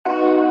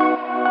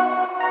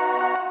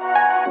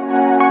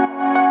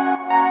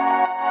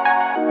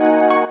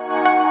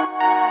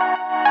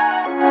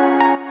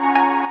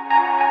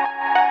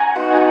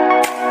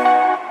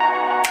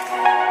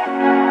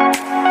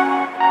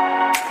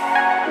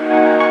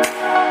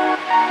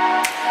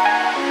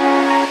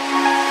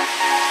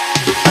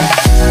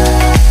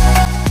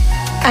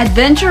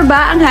Adventure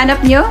ba ang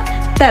hanap nyo?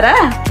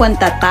 Tara,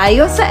 punta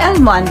tayo sa El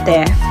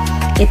Monte.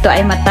 Ito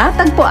ay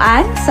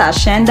matatagpuan sa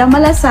Hacienda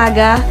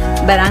Malasaga,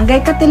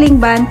 Barangay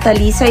Katilingban,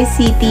 Talisay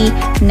City,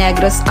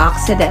 Negros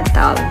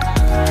Occidental.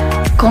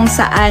 Kung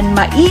saan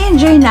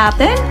mai-enjoy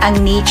natin ang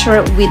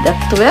nature with a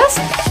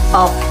twist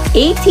of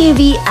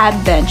ATV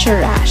Adventure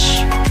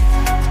Rush.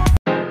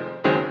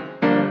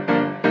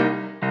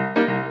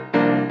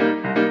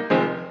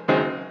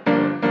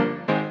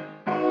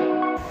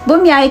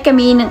 Bumiyahe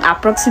kami ng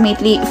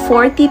approximately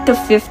 40 to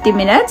 50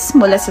 minutes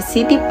mula sa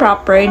city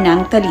proper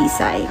ng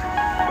Talisay.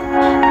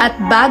 At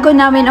bago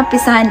namin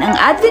umpisahan ang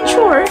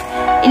adventure,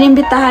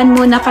 inimbitahan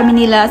muna kami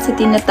nila sa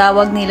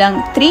tinatawag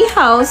nilang tree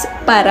house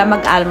para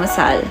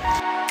mag-almusal.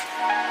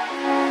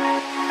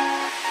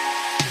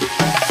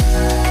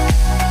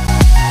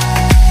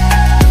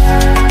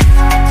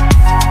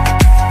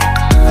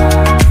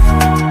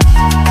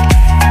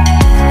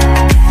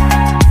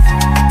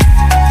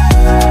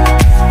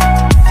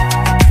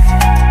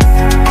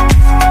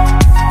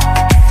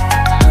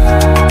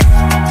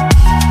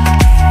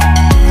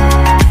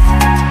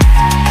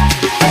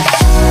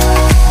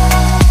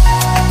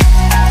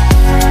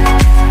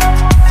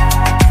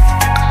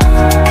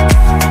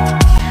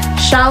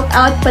 Shout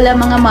out pala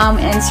mga mom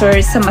and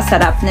sirs sa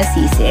masarap na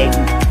sisig.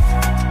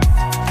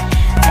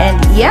 And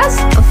yes,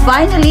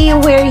 finally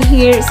we're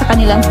here sa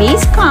kanilang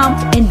base camp,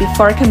 and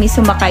before kami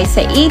sumakay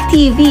sa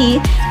ATV,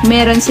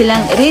 meron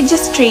silang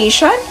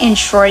registration and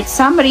short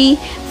summary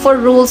for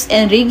rules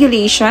and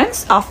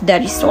regulations of the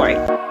resort.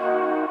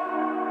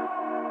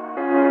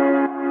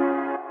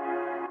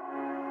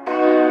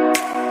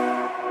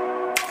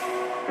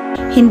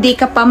 Hindi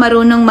ka pa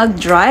marunong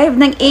mag-drive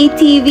ng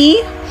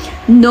ATV?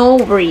 No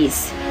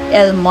worries.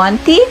 El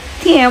Monte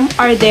team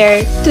are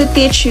there to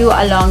teach you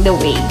along the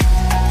way.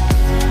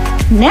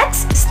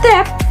 Next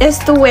step is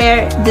to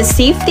wear the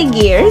safety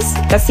gears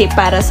kasi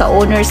para sa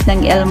owners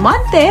ng El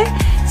Monte,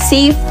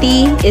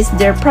 safety is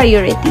their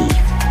priority.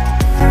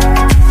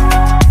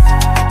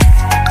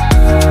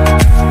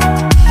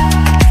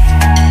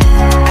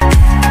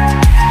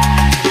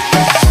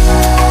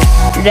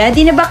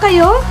 Ready na ba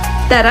kayo?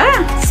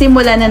 Tara,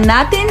 simulan na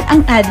natin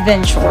ang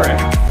adventure.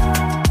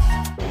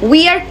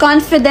 We are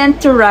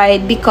confident to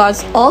ride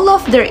because all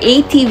of their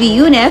ATV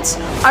units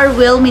are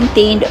well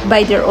maintained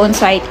by their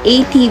on-site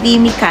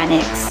ATV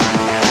mechanics.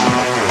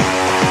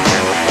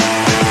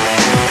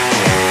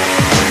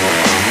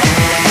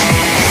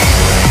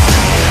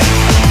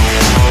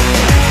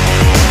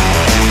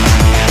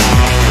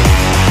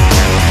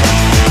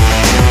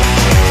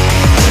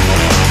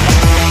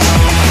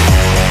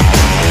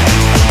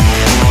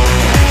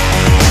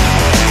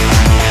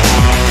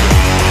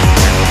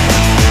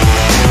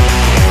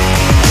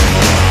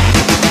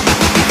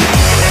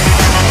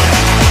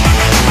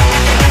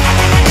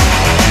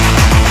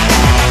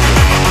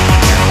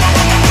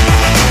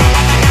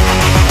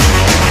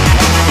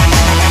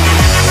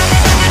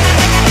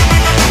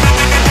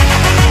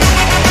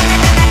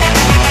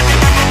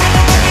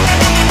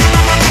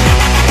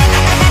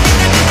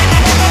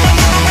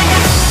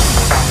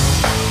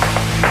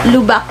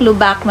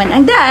 Lubak-lubak man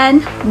ang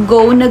daan,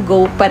 go na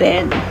go pa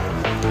rin.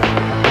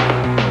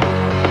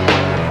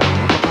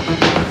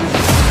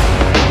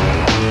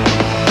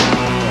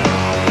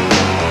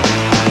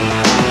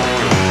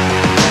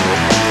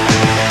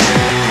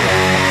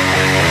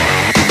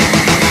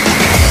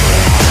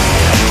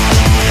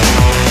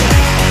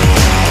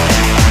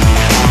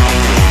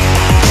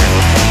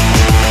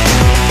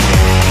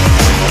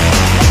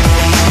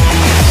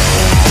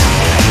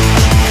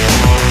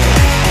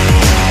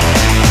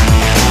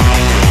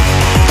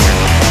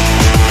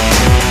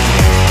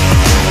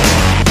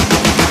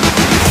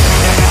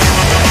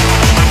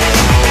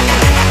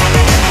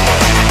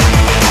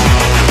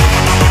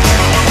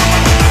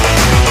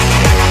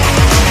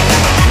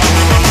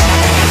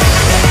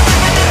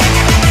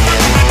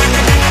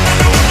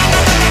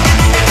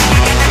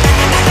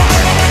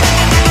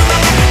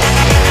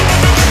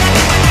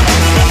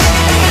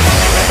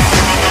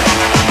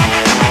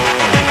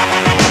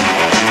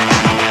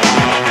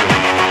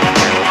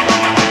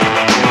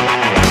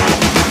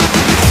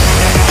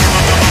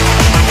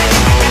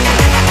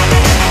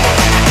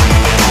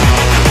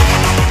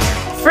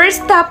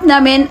 First stop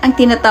namin ang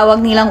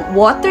tinatawag nilang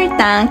water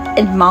tank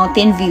and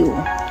mountain view,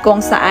 kung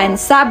saan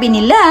sabi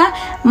nila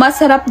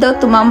masarap daw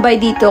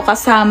tumambay dito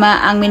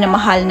kasama ang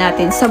minamahal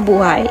natin sa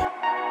buhay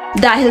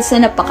dahil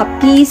sa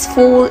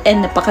napaka-peaceful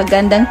and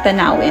napakagandang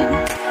tanawin.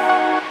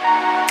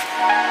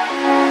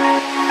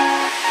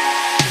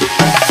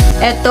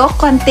 Eto,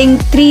 konting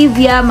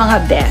trivia mga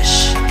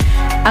besh.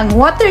 Ang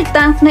water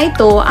tank na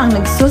ito ang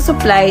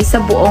nagsusupply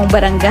sa buong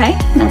barangay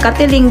ng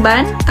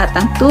Katilingban at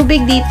ang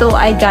tubig dito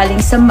ay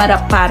galing sa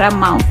Marapara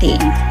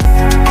Mountain.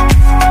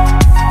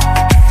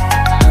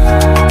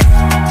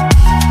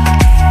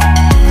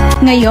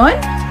 Ngayon,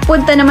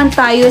 punta naman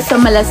tayo sa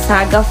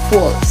Malasaga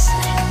Falls.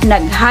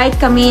 Nag-hike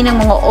kami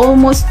ng mga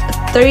almost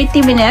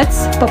 30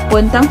 minutes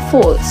papuntang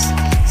falls.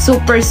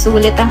 Super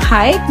sulit ang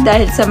hike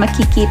dahil sa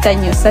makikita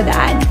nyo sa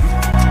daan.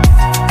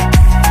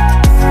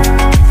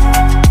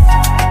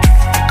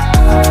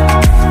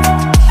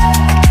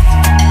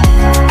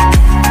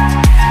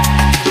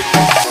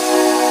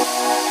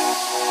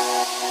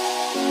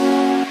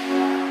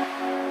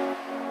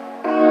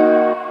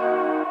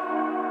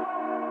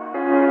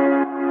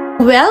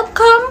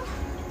 Welcome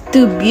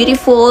to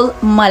beautiful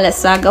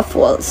Malasaga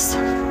Falls.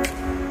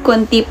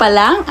 Kunti pa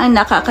lang ang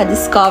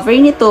nakaka-discover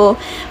nito,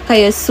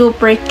 kaya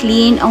super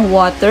clean ang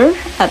water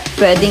at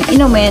pwedeng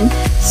inumin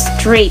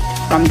straight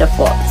from the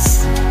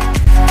falls.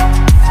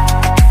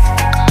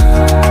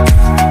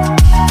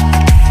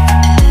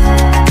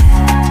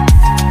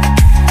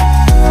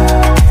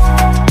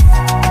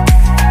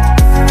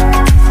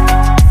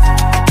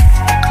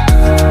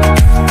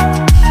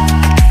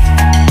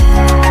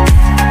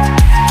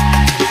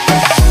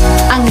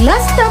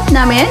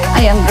 Namin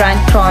ay ang Grand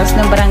Cross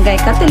ng Barangay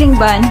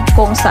Katilingban,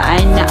 kung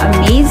saan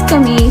na-amaze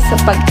kami sa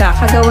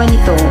pagkakagawa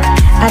nito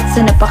at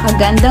sa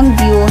napakagandang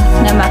view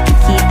na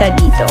makikita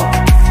dito.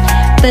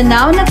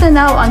 Tanaw na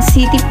tanaw ang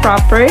city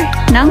proper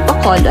ng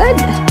Bacolod,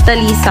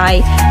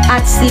 Talisay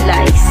at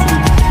Talisay.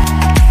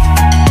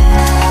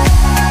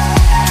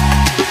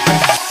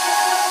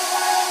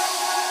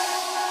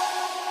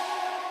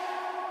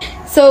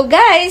 So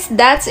guys,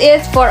 that's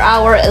it for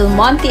our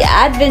MONTE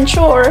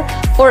adventure.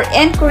 For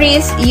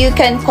inquiries, you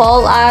can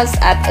call us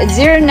at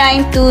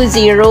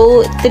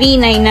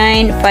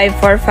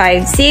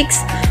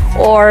 0920-399-5456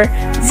 or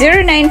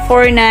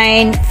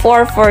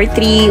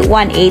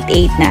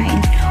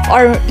 0949-443-1889.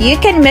 Or you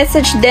can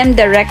message them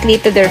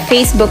directly to their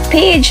Facebook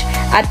page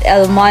at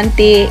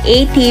MONTE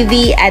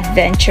ATV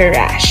Adventure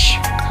Rush.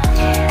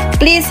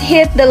 Please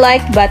hit the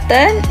like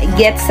button,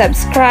 get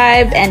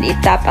subscribed, and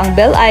itap ang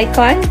bell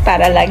icon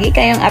para lagi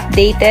kayong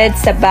updated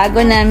sa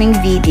bago naming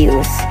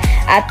videos.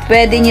 At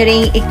pwede nyo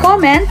ring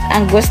i-comment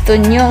ang gusto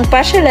nyong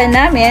pasyalan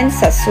namin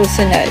sa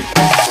susunod.